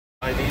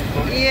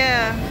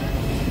Yeah.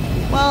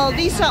 Well,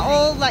 these are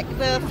all like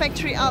the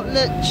factory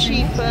outlet,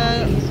 cheap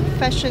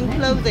fashion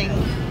clothing.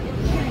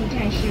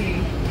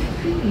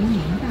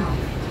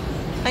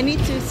 I need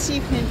to see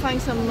if we can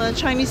find some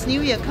Chinese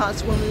New Year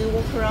cards when we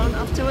walk around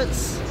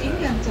afterwards.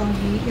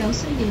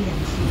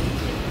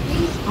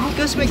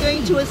 Because we're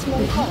going to a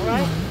small court,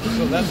 right?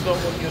 So that's not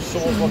what you saw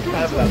from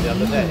Tram the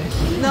other day?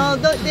 No,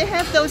 they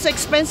have those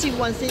expensive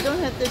ones. They don't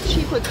have the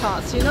cheaper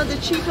cards. You know the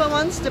cheaper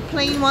ones, the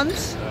plain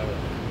ones?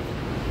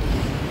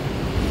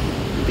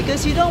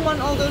 Because you don't want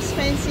all those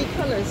fancy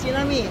colors, you know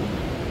what I mean?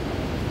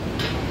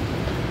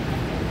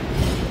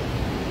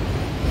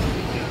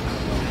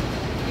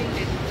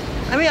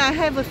 I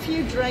have a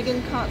few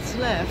dragon cards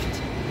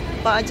left,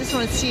 but I just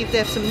want to see if they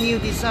have some new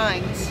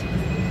designs.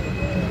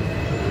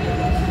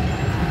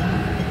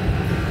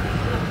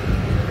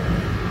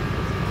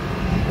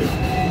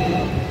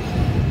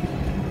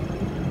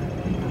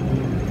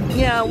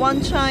 Yeah,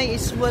 Wan Chai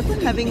is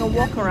worth having a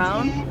walk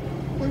around.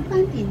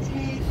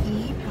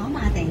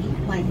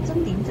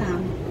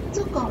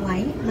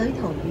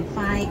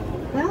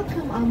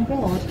 Welcome on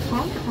board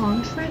Hong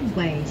Kong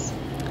tramways.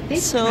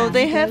 So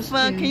they have,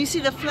 can you see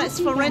the flats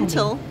for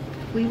rental?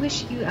 We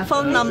wish you a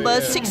phone number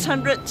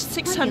 600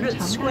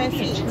 square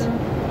feet.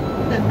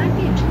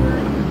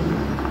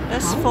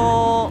 That's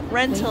for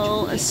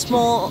rental, a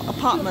small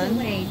apartment.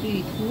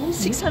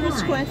 600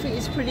 square feet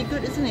is pretty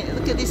good, isn't it?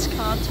 Look at this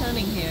car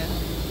turning here,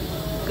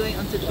 going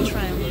onto the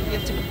tram. You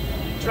have to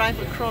drive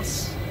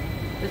across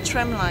the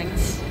tram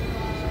lines.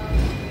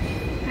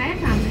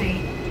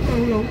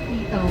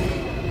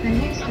 The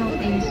next stop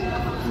is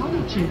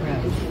College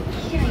Road.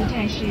 下一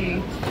站是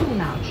杜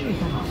老志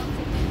道。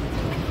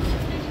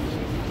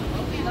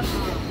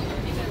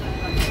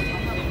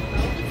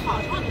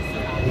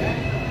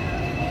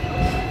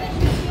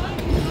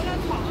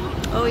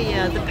Oh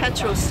yeah, the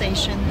petrol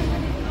station.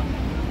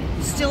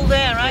 Still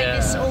there, right? Yeah.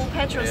 This old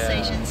petrol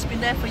station's been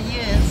there for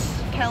years.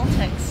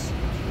 Caltex.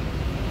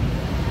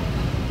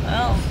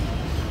 Oh.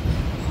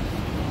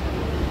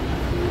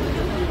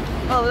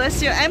 Oh,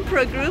 that's your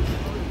Emperor Group.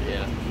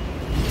 Yeah.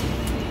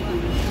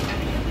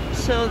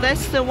 So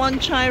that's the Wan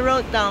Chai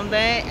Road down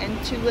there,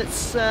 and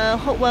towards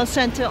Hopewell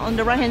Centre on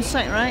the right hand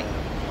side, right?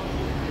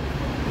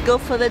 Go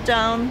further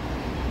down,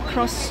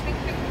 cross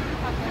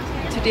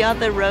to the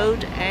other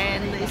road,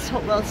 and it's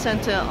Hopewell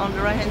Centre on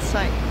the right hand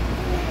side.